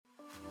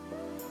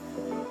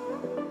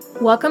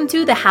Welcome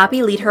to the Happy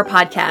LeadHer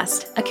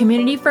podcast, a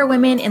community for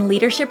women in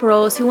leadership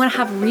roles who want to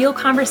have real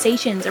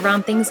conversations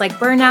around things like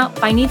burnout,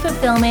 finding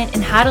fulfillment,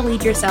 and how to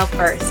lead yourself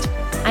first.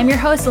 I'm your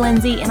host,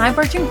 Lindsay, and I've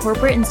worked in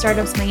corporate and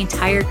startups my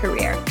entire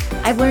career.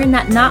 I've learned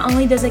that not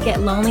only does it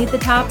get lonely at the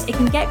top, it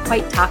can get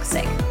quite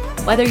toxic.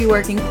 Whether you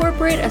work in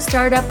corporate, a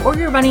startup, or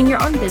you're running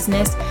your own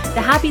business,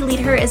 the Happy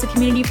LeadHer is a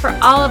community for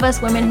all of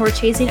us women who are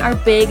chasing our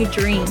big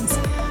dreams.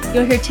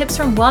 You'll hear tips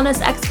from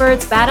wellness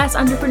experts, badass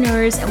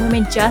entrepreneurs, and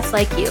women just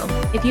like you.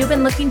 If you've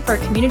been looking for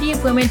a community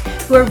of women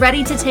who are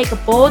ready to take a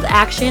bold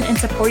action and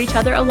support each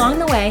other along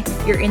the way,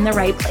 you're in the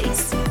right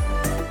place.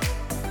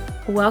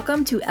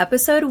 Welcome to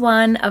episode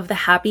 1 of the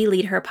Happy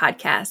LeadHer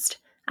podcast.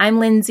 I'm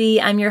Lindsay,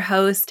 I'm your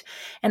host,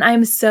 and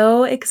I'm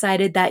so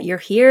excited that you're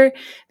here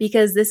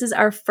because this is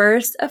our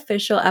first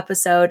official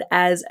episode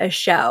as a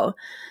show.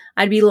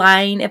 I'd be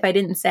lying if I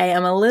didn't say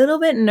I'm a little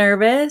bit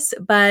nervous,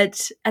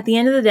 but at the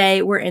end of the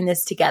day, we're in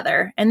this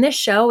together. And this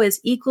show is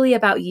equally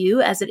about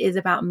you as it is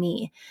about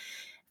me.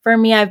 For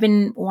me, I've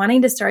been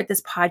wanting to start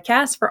this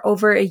podcast for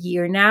over a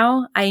year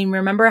now. I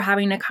remember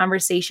having a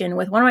conversation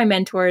with one of my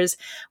mentors.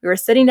 We were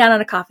sitting down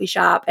at a coffee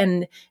shop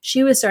and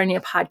she was starting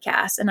a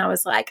podcast. And I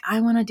was like,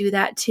 I want to do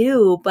that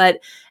too. But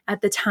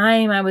at the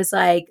time, I was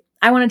like,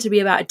 I wanted to be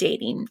about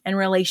dating and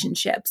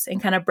relationships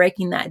and kind of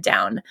breaking that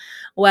down.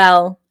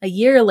 Well, a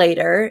year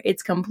later,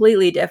 it's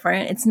completely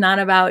different. It's not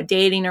about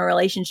dating or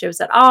relationships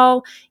at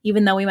all,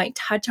 even though we might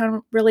touch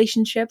on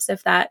relationships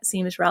if that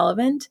seems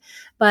relevant.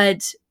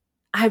 But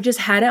I've just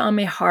had it on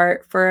my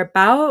heart for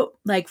about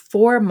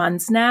 4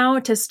 months now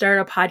to start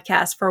a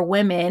podcast for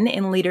women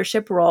in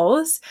leadership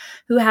roles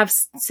who have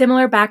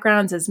similar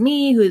backgrounds as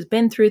me, who's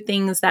been through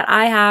things that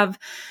I have,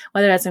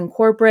 whether that's in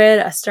corporate,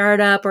 a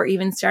startup, or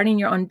even starting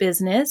your own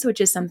business, which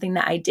is something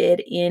that I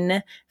did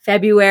in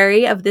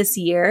February of this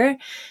year.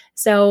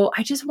 So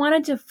I just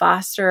wanted to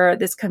foster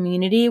this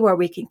community where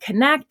we can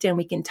connect and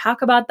we can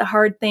talk about the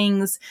hard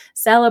things,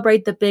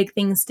 celebrate the big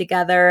things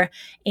together,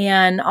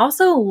 and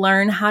also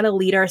learn how to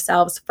lead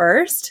ourselves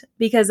first,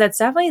 because that's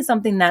definitely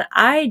something that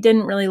I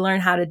didn't really learn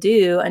how to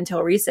do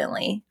until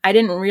recently. I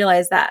didn't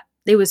realize that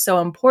it was so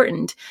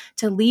important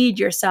to lead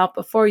yourself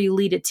before you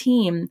lead a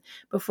team,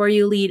 before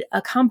you lead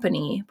a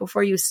company,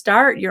 before you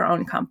start your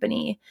own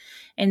company.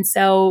 And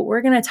so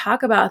we're going to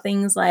talk about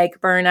things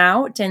like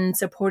burnout and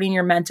supporting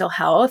your mental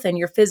health and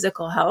your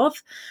physical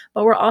health.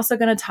 But we're also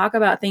going to talk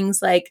about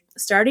things like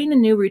starting a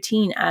new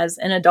routine as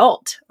an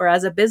adult or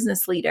as a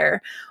business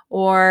leader,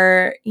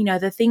 or,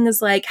 the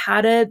things like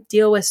how to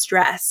deal with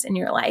stress in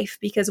your life.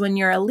 Because when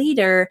you're a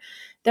leader,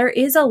 there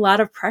is a lot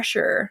of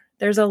pressure.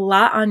 There's a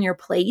lot on your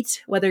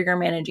plate, whether you're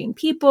managing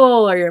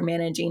people or you're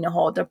managing a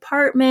whole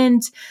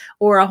department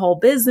or a whole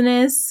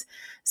business.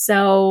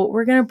 So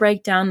we're going to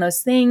break down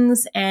those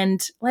things.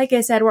 And like I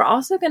said, we're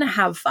also going to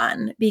have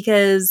fun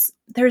because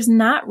there's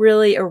not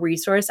really a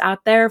resource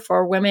out there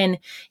for women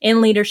in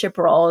leadership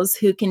roles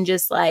who can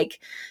just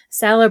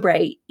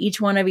celebrate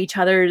each one of each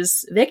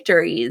other's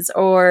victories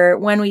or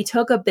when we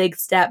took a big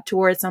step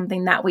towards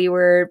something that we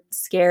were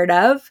scared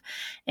of.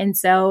 And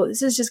so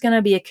this is just going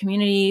to be a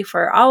community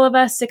for all of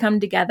us to come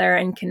together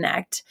and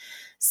connect.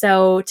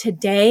 So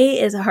today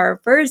is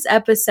our first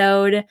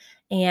episode.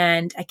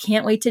 And I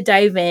can't wait to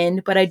dive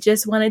in, but I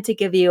just wanted to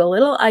give you a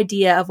little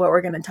idea of what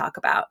we're going to talk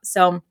about.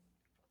 So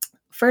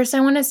first, I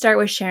want to start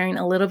with sharing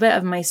a little bit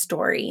of my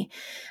story.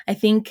 I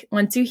think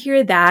once you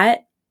hear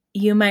that,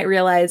 you might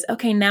realize,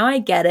 okay, now I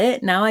get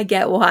it. Now I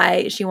get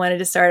why she wanted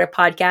to start a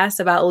podcast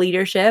about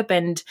leadership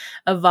and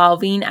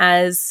evolving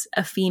as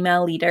a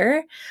female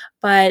leader.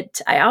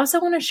 But I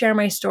also want to share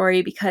my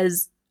story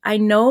because I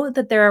know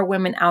that there are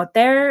women out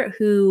there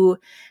who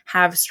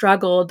have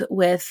struggled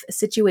with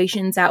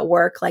situations at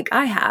work like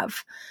I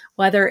have,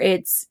 whether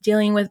it's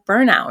dealing with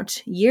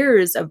burnout,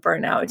 years of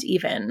burnout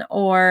even,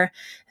 or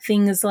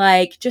things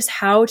like just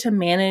how to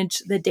manage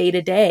the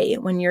day-to-day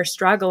when you're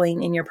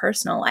struggling in your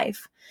personal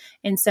life.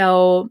 And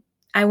so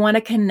I want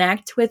to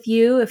connect with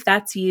you if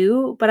that's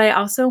you, but I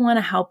also want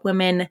to help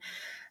women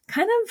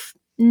kind of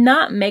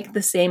not make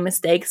the same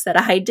mistakes that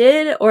I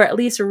did, or at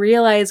least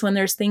realize when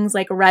there's things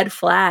like red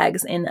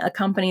flags in a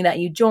company that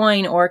you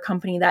join or a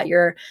company that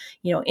you're,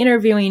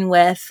 interviewing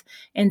with.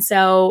 And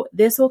so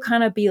this will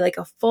kind of be like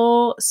a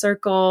full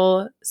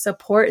circle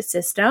support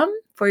system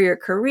for your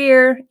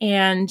career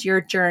and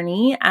your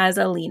journey as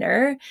a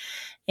leader.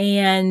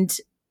 And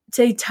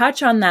to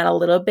touch on that a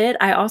little bit,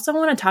 I also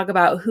want to talk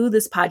about who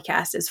this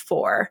podcast is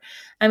for.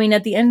 I mean,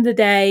 at the end of the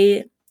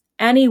day,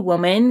 any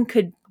woman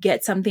could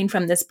get something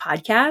from this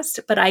podcast,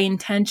 but I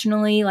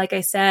intentionally, like I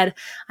said,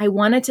 I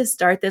wanted to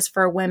start this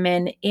for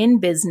women in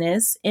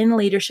business, in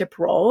leadership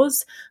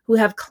roles who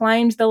have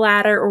climbed the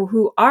ladder or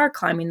who are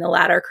climbing the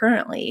ladder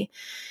currently.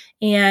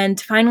 And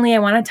finally, I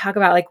want to talk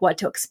about what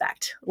to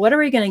expect. What are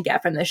we going to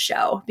get from this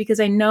show? Because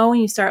I know when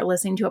you start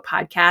listening to a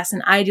podcast,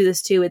 and I do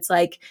this too, it's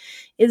like,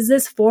 is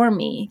this for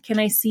me? Can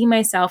I see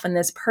myself in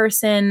this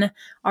person?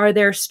 Are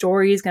their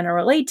stories going to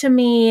relate to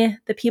me?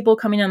 The people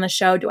coming on the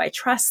show, do I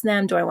trust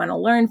them? Do I want to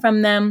learn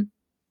from them?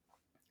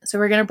 So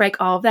we're going to break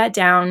all of that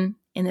down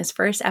in this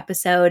first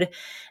episode.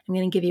 I'm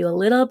going to give you a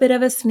little bit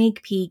of a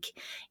sneak peek,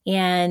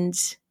 and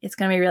it's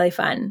going to be really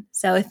fun.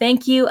 So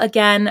thank you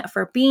again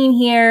for being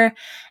here,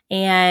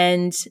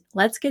 and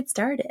let's get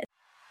started.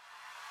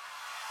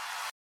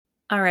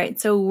 All right,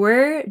 so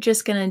we're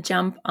just going to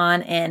jump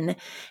on in,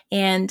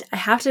 and I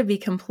have to be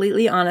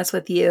completely honest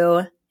with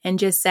you and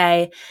just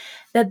say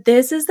that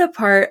this is the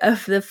part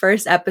of the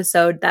first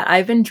episode that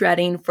I've been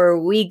dreading for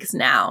weeks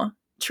now,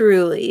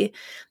 truly,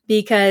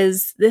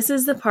 because this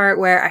is the part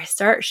where I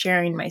start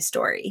sharing my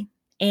story.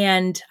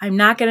 And I'm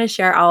not going to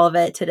share all of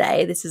it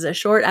today. This is a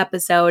short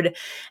episode,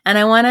 and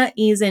I want to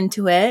ease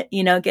into it,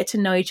 get to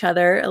know each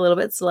other a little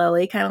bit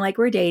slowly, kind of like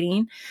we're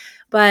dating.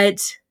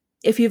 But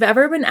if you've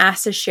ever been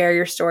asked to share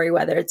your story,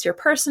 whether it's your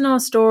personal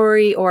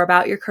story or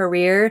about your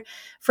career,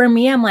 for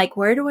me, I'm like,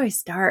 where do I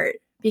start?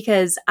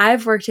 Because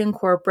I've worked in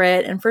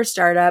corporate and for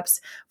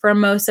startups for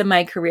most of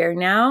my career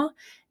now.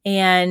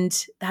 And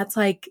that's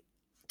like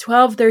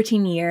 12,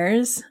 13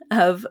 years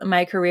of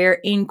my career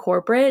in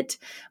corporate.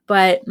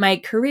 But my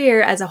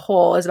career as a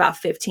whole is about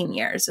 15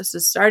 years. This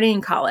is starting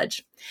in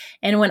college.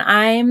 And when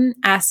I'm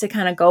asked to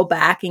kind of go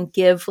back and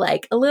give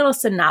like a little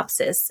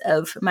synopsis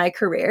of my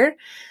career,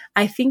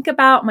 I think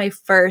about my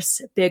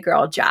first big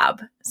girl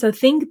job. So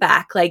think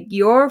back, like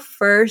your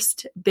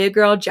first big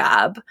girl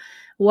job,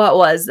 what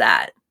was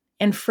that?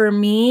 And for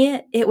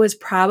me, it was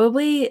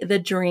probably the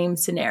dream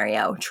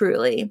scenario,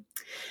 truly.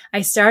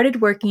 I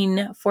started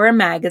working for a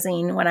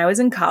magazine when I was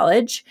in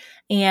college,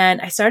 and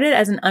I started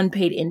as an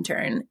unpaid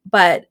intern,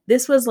 but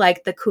this was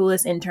like the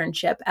coolest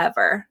internship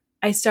ever.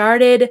 I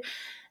started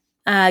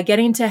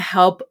getting to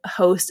help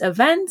host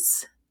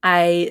events.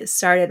 I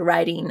started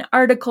writing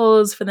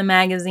articles for the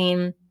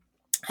magazine.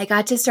 I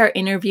got to start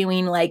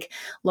interviewing like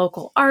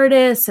local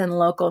artists and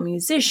local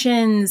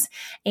musicians.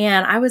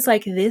 And I was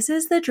like, this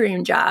is the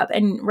dream job.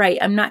 And right,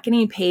 I'm not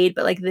getting paid,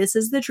 but like, this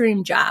is the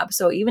dream job.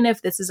 So even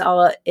if this is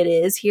all it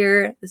is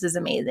here, this is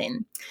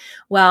amazing.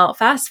 Well,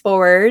 fast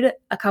forward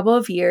a couple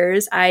of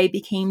years, I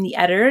became the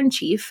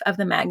editor-in-chief of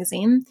the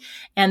magazine.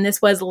 And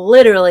this was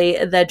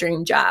literally the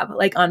dream job,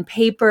 like on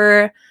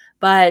paper.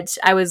 But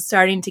I was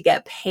starting to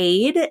get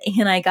paid,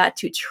 and I got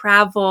to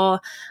travel.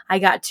 I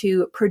got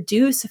to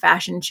produce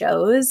fashion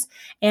shows,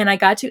 and I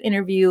got to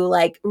interview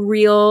like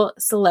real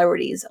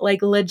celebrities,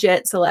 like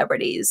legit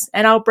celebrities.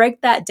 And I'll break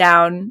that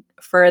down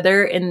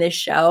further in this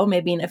show.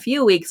 Maybe in a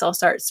few weeks, I'll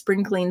start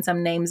sprinkling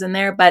some names in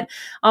there. But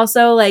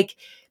also like,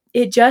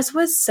 it just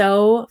was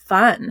so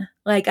fun.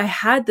 Like I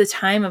had the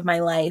time of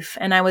my life,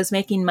 and I was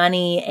making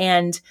money,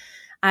 and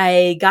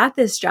I got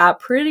this job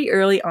pretty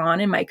early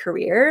on in my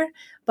career.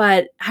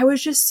 But I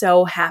was just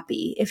so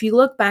happy. If you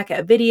look back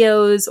at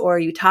videos or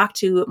you talk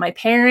to my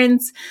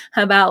parents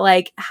about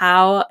like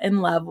how in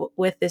love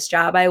with this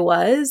job I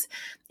was,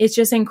 it's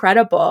just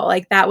incredible.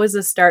 Like that was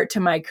the start to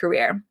my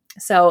career.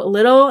 So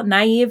little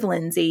naive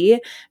Lindsay,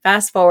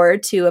 fast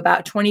forward to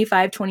about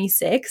 25,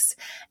 26.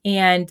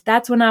 And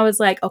that's when I was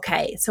like,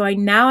 okay, so I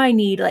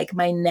need like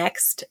my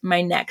next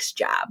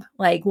job,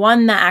 like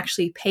one that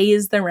actually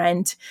pays the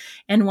rent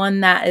and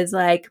one that is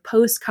like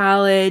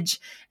post-college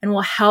and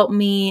will help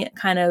me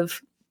kind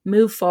of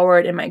move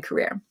forward in my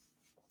career.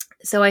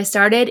 So I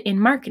started in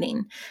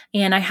marketing,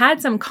 and I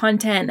had some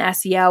content and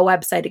SEO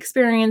website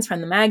experience from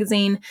the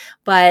magazine,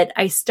 but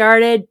I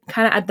started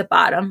kind of at the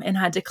bottom and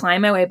had to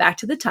climb my way back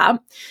to the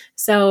top.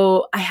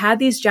 So I had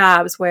these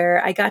jobs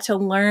where I got to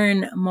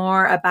learn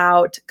more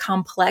about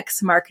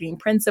complex marketing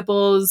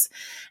principles,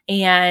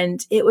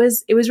 and it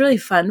was really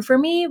fun for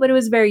me, but it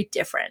was very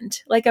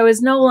different. Like I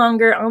was no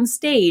longer on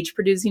stage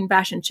producing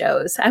fashion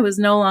shows. I was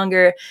no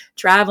longer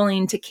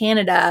traveling to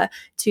Canada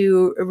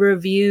to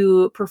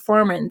review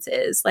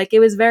performances. Like it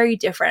was very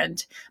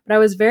different, but I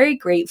was very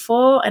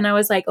grateful. And I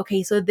was like,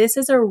 okay, so this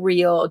is a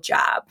real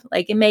job.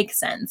 Like it makes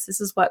sense. This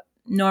is what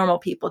normal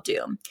people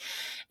do.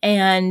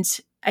 And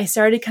I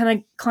started kind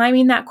of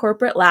climbing that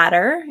corporate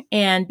ladder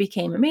and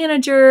became a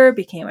manager,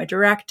 became a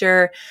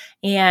director.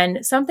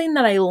 And something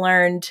that I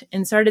learned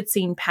and started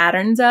seeing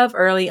patterns of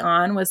early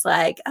on was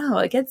like, oh,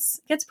 it gets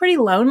pretty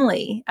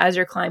lonely as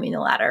you're climbing the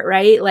ladder,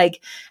 right?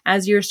 Like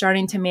as you're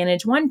starting to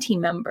manage one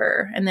team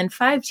member and then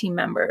 5 team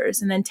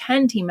members and then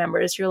 10 team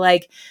members, you're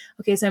like,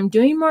 okay, so I'm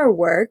doing more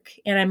work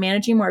and I'm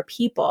managing more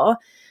people,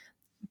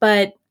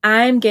 but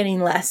I'm getting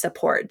less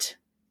support.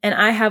 And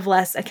I have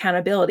less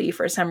accountability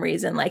for some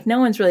reason. Like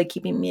no one's really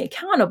keeping me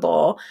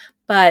accountable,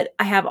 but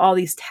I have all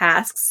these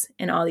tasks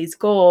and all these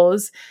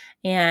goals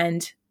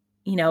and,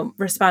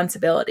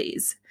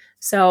 responsibilities.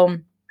 So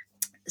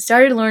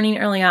started learning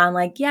early on,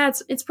 like, yeah,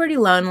 it's pretty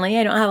lonely.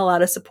 I don't have a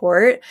lot of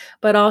support,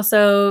 but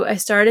also I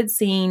started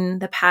seeing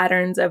the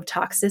patterns of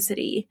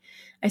toxicity.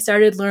 I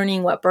started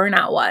learning what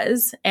burnout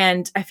was.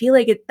 And I feel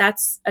like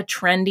that's a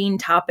trending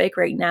topic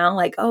right now.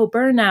 Like, oh,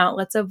 burnout,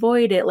 let's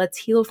avoid it. Let's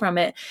heal from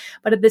it.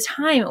 But at the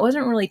time, it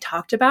wasn't really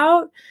talked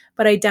about,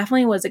 but I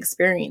definitely was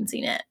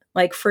experiencing it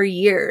like for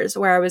years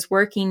where I was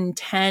working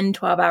 10,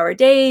 12-hour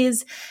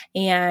days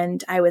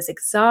and I was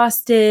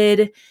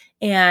exhausted.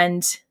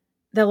 And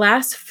the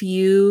last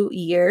few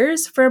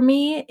years for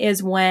me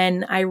is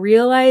when I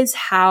realized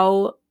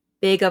how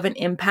big of an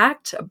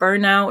impact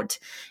burnout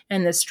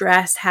and the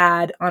stress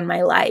had on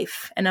my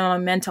life and on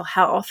my mental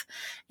health.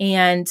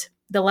 And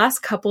the last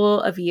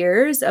couple of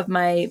years of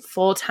my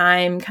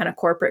full-time kind of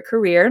corporate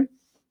career,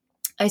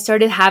 I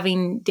started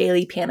having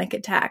daily panic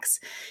attacks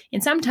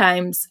and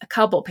sometimes a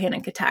couple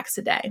panic attacks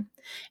a day.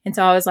 And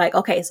so I was like,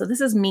 okay, so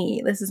this is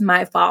me. This is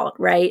my fault,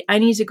 right? I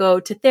need to go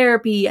to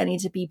therapy. I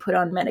need to be put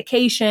on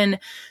medication.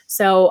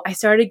 So I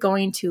started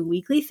going to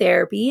weekly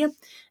therapy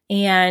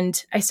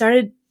and I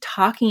started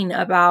talking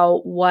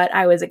about what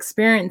I was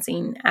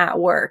experiencing at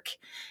work.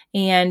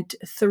 And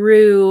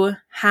through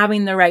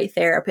having the right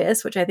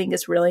therapist, which I think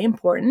is really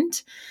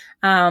important,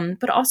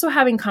 but also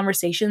having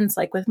conversations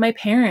like with my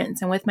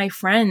parents and with my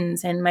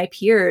friends and my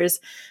peers,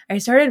 I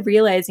started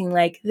realizing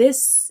like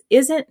this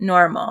isn't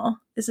normal.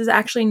 This is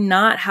actually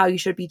not how you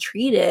should be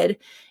treated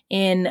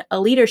in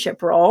a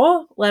leadership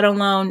role, let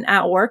alone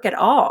at work at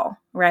all,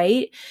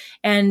 right?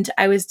 And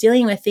I was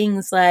dealing with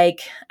things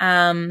like,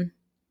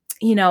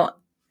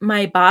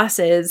 my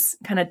bosses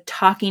kind of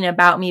talking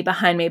about me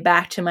behind my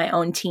back to my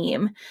own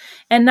team,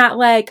 and not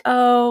like,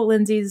 oh,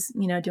 Lindsay's,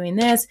 doing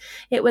this.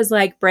 It was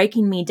like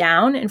breaking me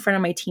down in front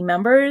of my team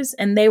members,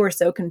 and they were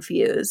so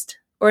confused.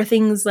 Or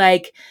things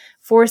like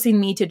forcing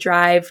me to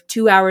drive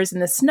 2 hours in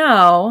the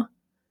snow,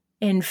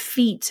 in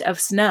feet of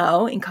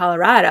snow in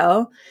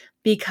Colorado,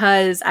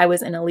 because I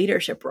was in a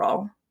leadership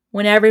role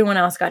when everyone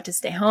else got to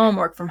stay home,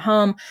 work from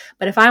home.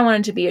 But if I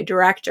wanted to be a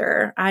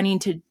director, I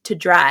need to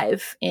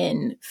drive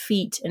in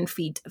feet and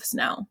feet of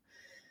snow.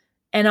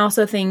 And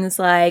also things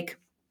like,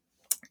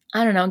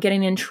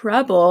 getting in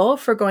trouble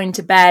for going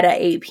to bed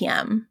at 8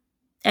 p.m.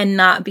 and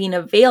not being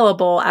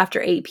available after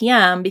 8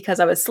 p.m. because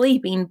I was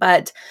sleeping.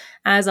 But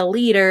as a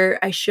leader,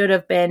 I should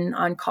have been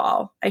on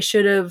call. I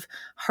should have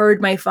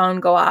heard my phone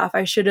go off.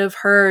 I should have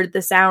heard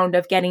the sound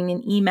of getting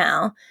an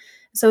email.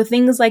 So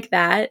things like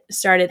that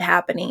started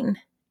happening.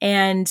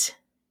 And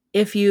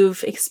if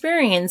you've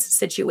experienced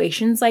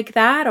situations like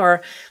that,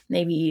 or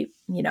maybe,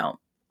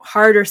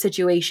 harder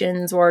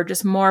situations or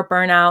just more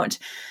burnout,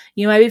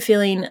 you might be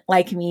feeling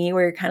like me,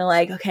 where you're kind of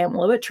like, okay, I'm a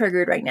little bit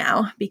triggered right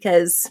now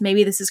because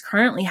maybe this is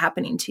currently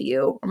happening to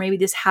you, or maybe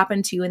this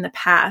happened to you in the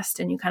past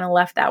and you kind of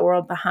left that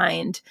world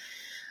behind.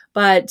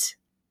 But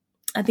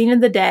at the end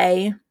of the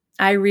day,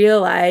 I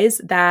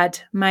realized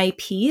that my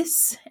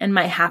peace and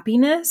my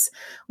happiness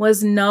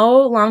was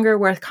no longer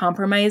worth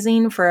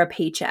compromising for a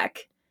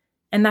paycheck.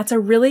 And that's a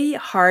really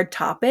hard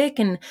topic.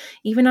 And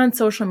even on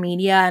social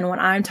media and when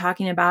I'm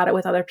talking about it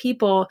with other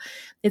people,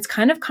 it's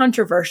kind of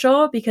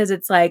controversial because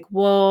it's like,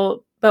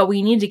 well, but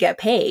we need to get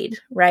paid,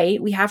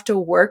 right? We have to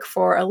work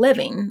for a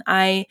living.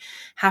 I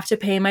have to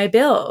pay my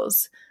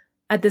bills.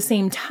 At the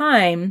same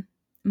time,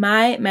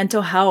 my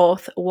mental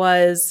health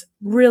was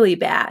really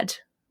bad,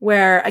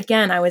 where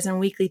again, I was in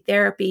weekly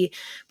therapy,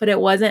 but it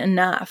wasn't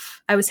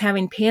enough. I was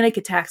having panic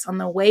attacks on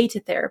the way to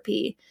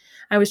therapy.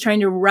 I was trying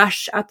to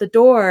rush out the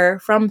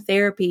door from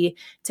therapy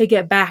to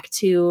get back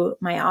to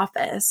my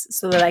office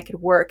so that I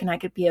could work and I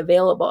could be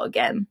available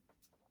again.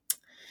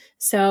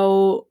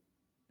 So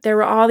there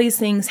were all these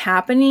things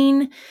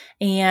happening.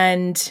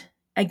 And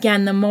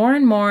again, the more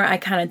and more I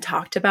kind of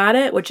talked about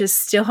it, which is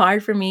still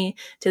hard for me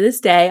to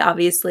this day,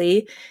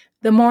 obviously,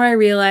 the more I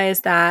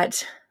realized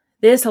that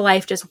this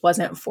life just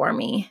wasn't for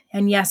me.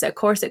 And yes, of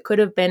course, it could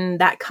have been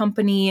that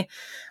company.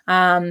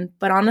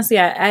 But honestly,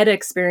 I had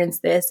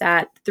experienced this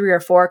at 3 or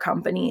 4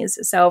 companies.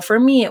 So for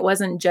me, it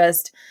wasn't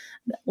just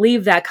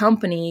leave that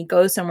company,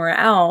 go somewhere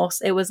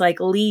else. It was like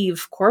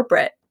leave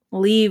corporate,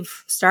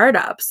 leave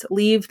startups,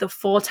 leave the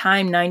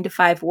full-time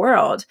 9-to-5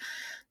 world.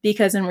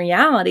 Because in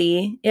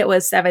reality, it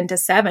was 7 to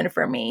 7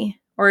 for me,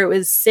 or it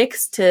was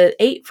 6 to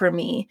 8 for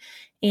me.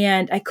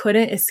 And I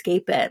couldn't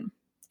escape it.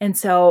 And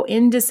so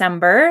in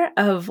December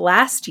of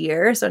last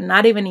year, so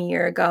not even a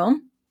year ago,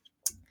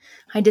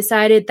 I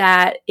decided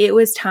that it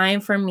was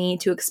time for me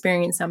to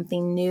experience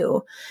something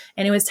new.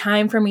 And it was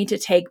time for me to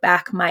take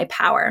back my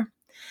power.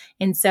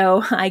 And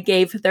so I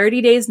gave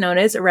 30 days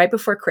notice right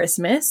before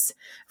Christmas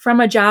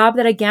from a job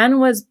that, again,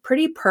 was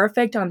pretty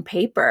perfect on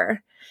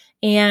paper.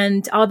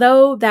 And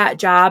although that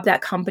job,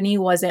 that company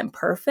wasn't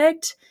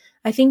perfect,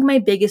 I think my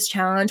biggest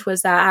challenge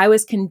was that I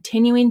was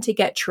continuing to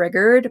get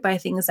triggered by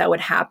things that would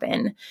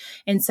happen.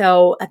 And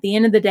so at the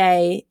end of the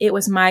day, it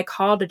was my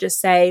call to just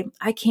say,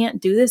 I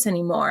can't do this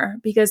anymore,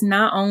 because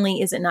not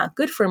only is it not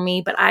good for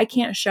me, but I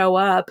can't show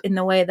up in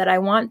the way that I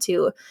want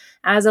to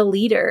as a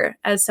leader,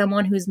 as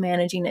someone who's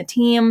managing a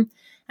team,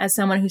 as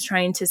someone who's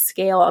trying to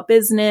scale a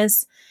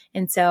business.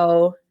 And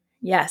so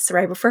yes,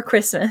 right before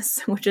Christmas,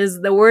 which is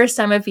the worst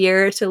time of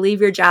year to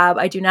leave your job.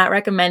 I do not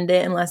recommend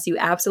it unless you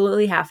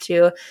absolutely have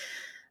to.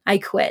 I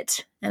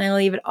quit and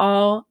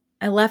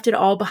I left it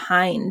all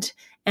behind,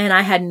 and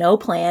I had no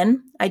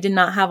plan. I did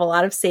not have a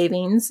lot of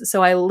savings.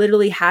 So I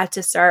literally had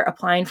to start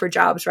applying for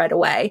jobs right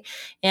away.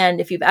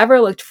 And if you've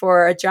ever looked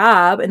for a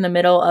job in the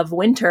middle of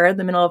winter,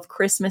 the middle of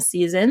Christmas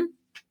season,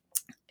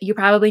 you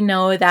probably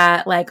know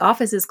that like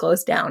offices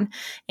close down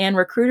and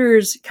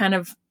recruiters kind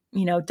of,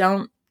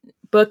 don't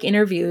book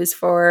interviews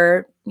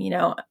for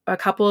a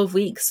couple of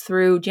weeks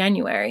through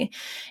January.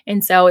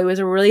 And so it was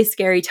a really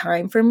scary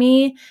time for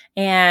me,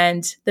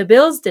 and the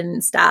bills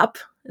didn't stop.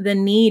 The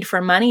need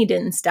for money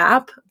didn't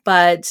stop,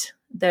 but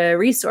the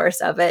resource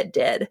of it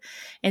did.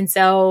 And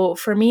so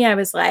for me, I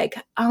was like,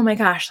 oh my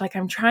gosh, like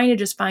I'm trying to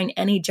just find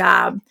any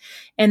job.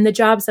 And the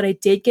jobs that I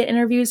did get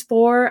interviews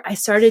for, I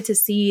started to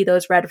see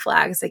those red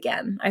flags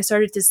again. I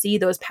started to see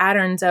those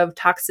patterns of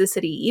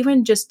toxicity,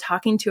 even just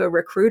talking to a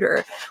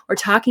recruiter or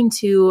talking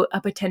to a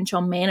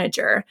potential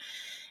manager.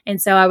 And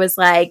so I was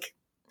like,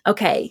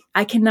 okay,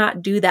 I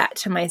cannot do that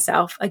to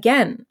myself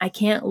again. I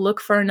can't look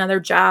for another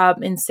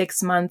job in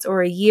 6 months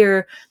or a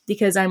year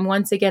because I'm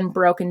once again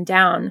broken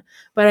down.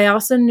 But I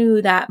also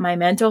knew that my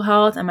mental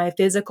health and my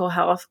physical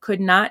health could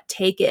not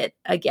take it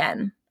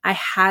again. I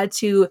had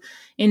to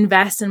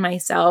invest in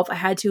myself. I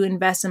had to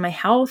invest in my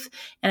health,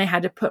 and I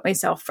had to put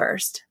myself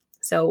first.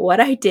 So what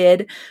I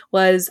did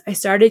was I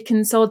started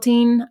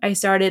consulting. I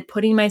started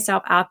putting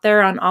myself out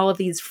there on all of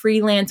these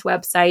freelance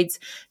websites,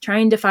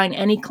 trying to find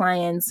any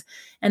clients.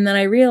 And then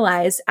I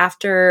realized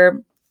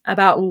after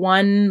about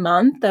 1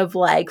 month of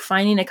like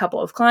finding a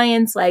couple of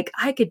clients, like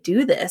I could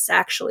do this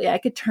actually. I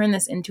could turn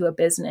this into a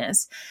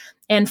business.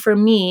 And for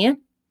me,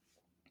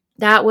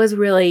 that was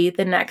really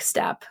the next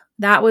step.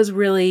 That was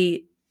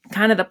really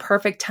kind of the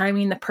perfect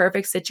timing, the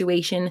perfect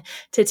situation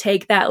to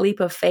take that leap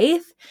of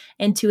faith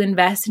and to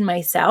invest in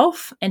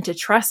myself and to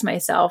trust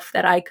myself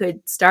that I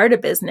could start a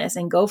business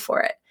and go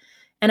for it.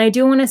 And I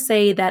do want to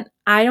say that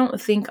I don't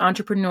think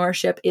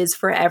entrepreneurship is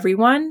for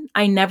everyone.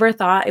 I never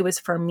thought it was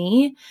for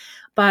me,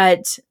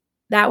 but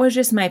that was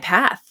just my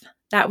path.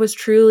 That was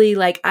truly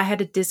like I had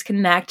to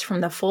disconnect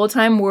from the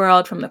full-time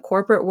world, from the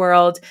corporate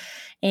world,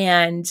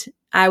 and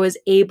I was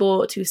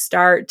able to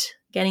start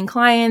getting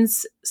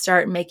clients,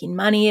 start making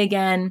money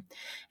again.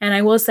 And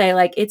I will say,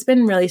 like, it's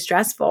been really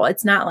stressful.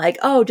 It's not like,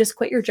 oh, just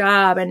quit your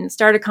job and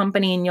start a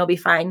company and you'll be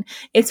fine.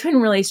 It's been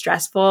really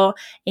stressful.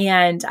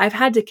 And I've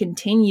had to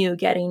continue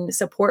getting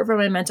support for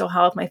my mental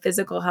health, my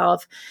physical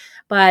health.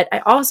 But I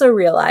also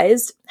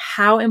realized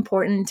how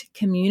important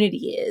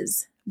community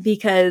is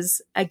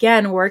because,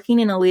 again,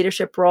 working in a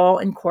leadership role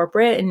in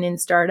corporate and in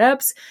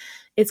startups,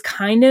 it's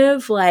kind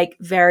of like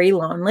very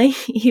lonely,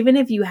 even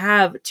if you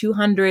have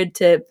 200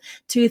 to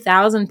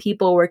 2,000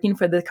 people working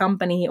for the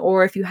company,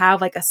 or if you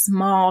have like a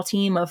small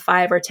team of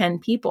 5 or 10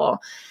 people,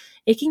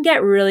 it can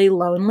get really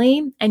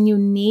lonely and you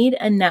need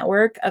a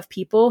network of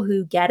people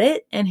who get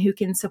it and who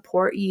can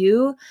support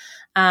you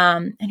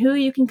and who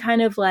you can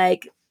kind of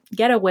like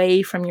get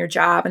away from your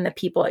job and the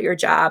people at your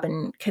job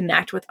and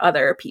connect with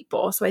other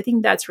people. So I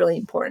think that's really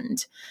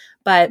important.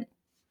 But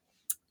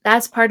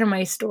that's part of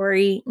my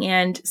story.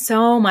 And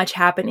so much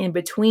happened in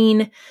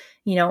between,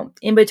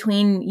 in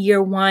between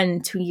year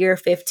 1 to year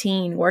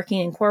 15, working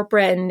in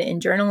corporate and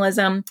in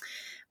journalism.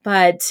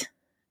 But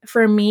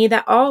for me,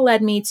 that all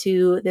led me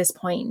to this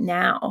point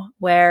now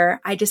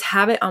where I just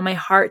have it on my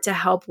heart to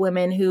help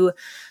women who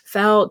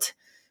felt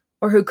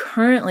or who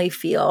currently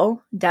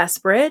feel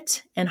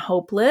desperate and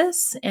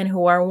hopeless and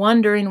who are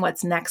wondering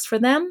what's next for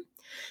them.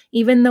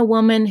 Even the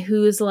woman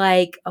who's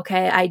like,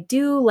 okay, I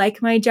do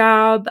like my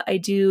job. I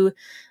do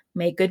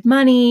make good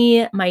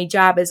money. My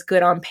job is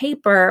good on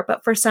paper,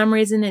 but for some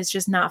reason it's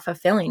just not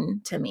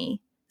fulfilling to me.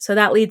 So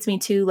that leads me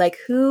to like,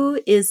 who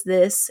is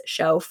this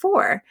show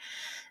for?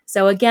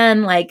 So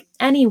again, like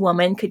any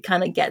woman could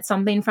kind of get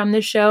something from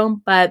this show,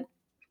 but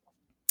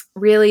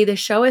really the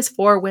show is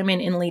for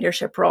women in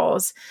leadership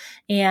roles.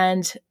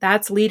 And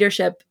that's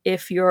leadership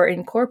if you're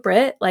in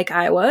corporate, like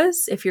I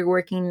was, if you're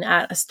working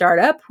at a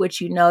startup,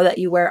 which you know that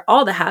you wear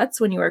all the hats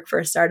when you work for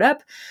a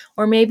startup,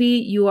 or maybe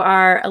you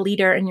are a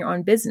leader in your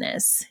own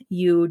business.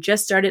 You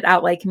just started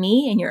out like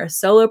me and you're a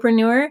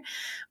solopreneur,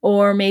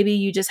 or maybe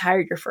you just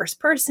hired your first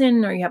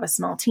person or you have a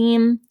small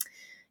team.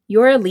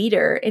 You're a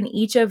leader in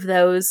each of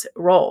those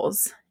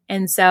roles.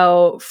 And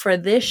so for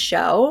this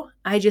show,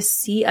 I just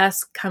see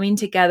us coming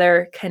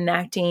together,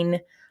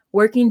 connecting,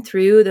 working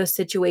through those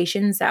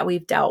situations that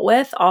we've dealt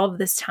with all of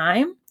this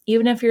time.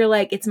 Even if you're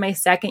like, it's my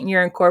second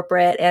year in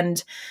corporate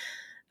and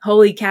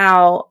holy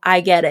cow, I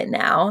get it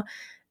now.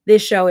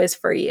 This show is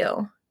for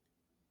you.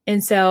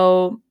 And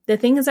so the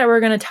things that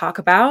we're going to talk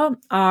about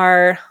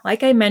are,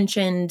 like I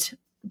mentioned,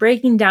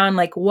 breaking down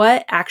like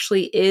what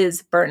actually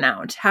is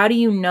burnout. How do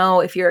you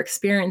know if you're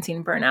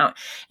experiencing burnout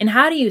and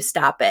how do you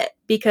stop it?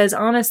 Because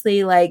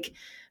honestly, like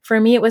for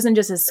me, it wasn't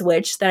just a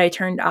switch that I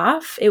turned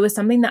off. It was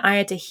something that I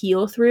had to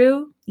heal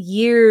through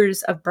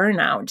years of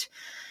burnout.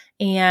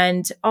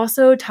 And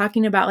also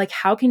talking about like,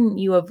 how can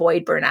you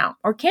avoid burnout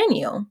or can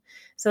you?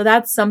 So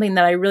that's something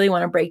that I really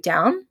want to break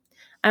down.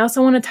 I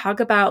also want to talk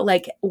about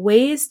like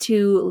ways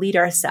to lead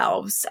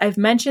ourselves. I've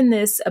mentioned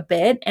this a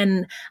bit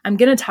and I'm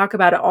going to talk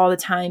about it all the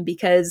time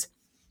because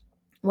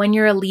when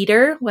you're a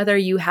leader, whether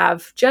you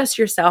have just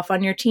yourself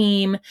on your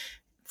team,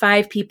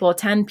 5 people,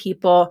 10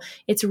 people,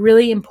 it's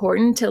really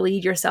important to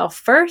lead yourself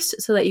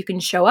first so that you can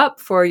show up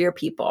for your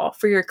people,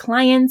 for your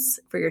clients,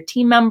 for your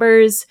team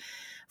members,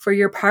 for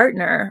your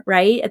partner,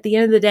 right? At the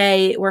end of the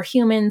day, we're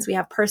humans, we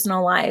have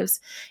personal lives.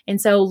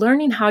 And so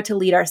learning how to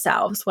lead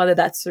ourselves, whether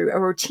that's through a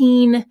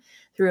routine,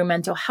 through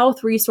mental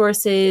health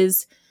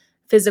resources,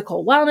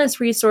 physical wellness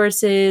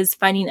resources,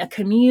 finding a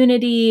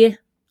community,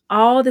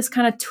 all this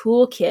kind of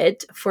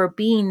toolkit for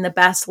being the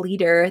best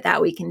leader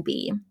that we can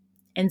be.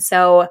 And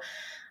so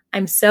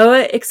I'm so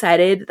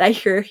excited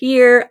that you're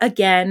here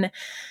again.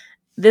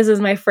 This is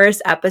my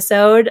first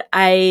episode.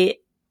 I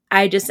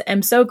just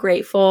am so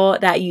grateful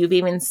that you've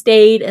even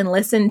stayed and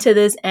listened to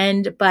this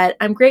end, but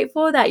I'm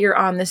grateful that you're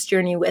on this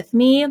journey with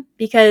me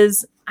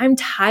because I'm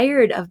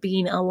tired of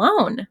being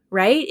alone,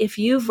 right? If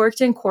you've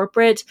worked in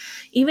corporate,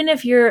 even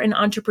if you're an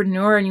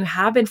entrepreneur and you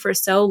have been for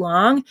so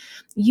long,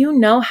 you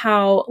know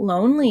how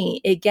lonely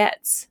it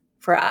gets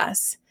for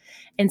us.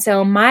 And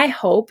so my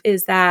hope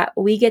is that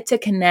we get to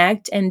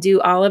connect and do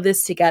all of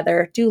this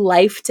together, do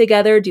life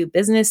together, do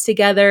business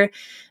together.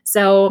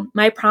 So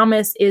my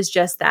promise is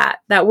just that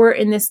we're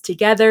in this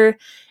together.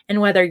 And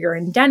whether you're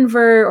in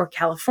Denver or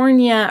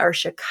California or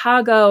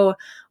Chicago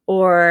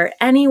or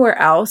anywhere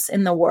else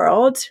in the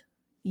world,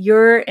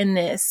 you're in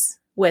this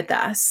with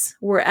us,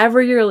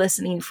 wherever you're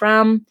listening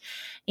from.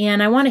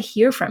 And I want to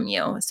hear from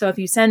you. So if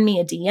you send me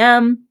a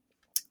DM,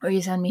 or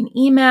you send me an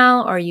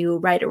email, or you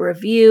write a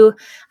review,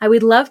 I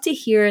would love to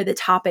hear the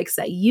topics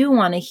that you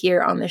want to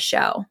hear on the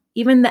show,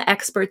 even the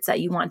experts that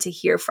you want to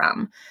hear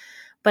from.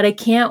 But I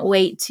can't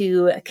wait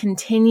to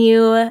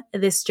continue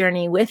this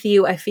journey with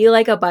you. I feel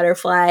like a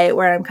butterfly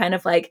where I'm kind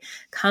of like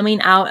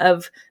coming out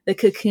of the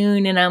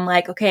cocoon and I'm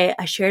like, okay,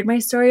 I shared my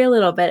story a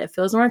little bit. It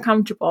feels more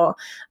comfortable,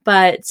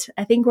 but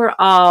I think we're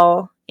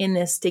all in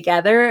this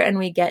together and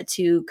we get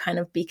to kind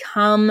of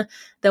become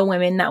the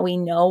women that we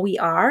know we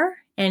are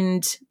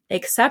and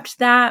accept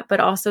that,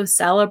 but also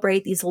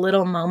celebrate these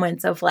little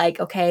moments of like,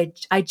 okay,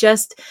 I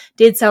just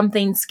did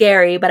something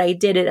scary, but I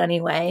did it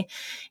anyway.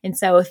 And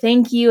so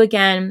thank you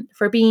again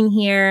for being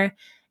here.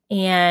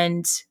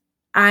 And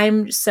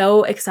I'm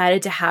so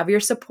excited to have your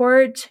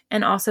support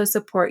and also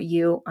support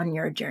you on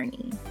your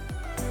journey.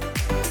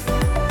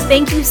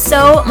 Thank you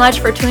so much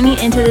for tuning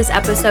into this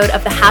episode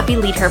of the Happy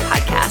LeadHer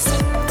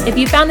podcast. If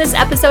you found this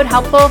episode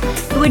helpful,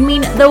 it would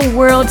mean the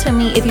world to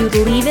me if you'd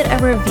leave it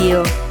a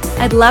review.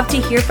 I'd love to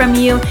hear from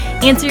you,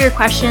 answer your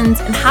questions,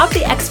 and have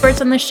the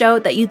experts on the show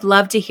that you'd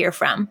love to hear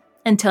from.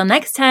 Until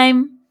next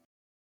time.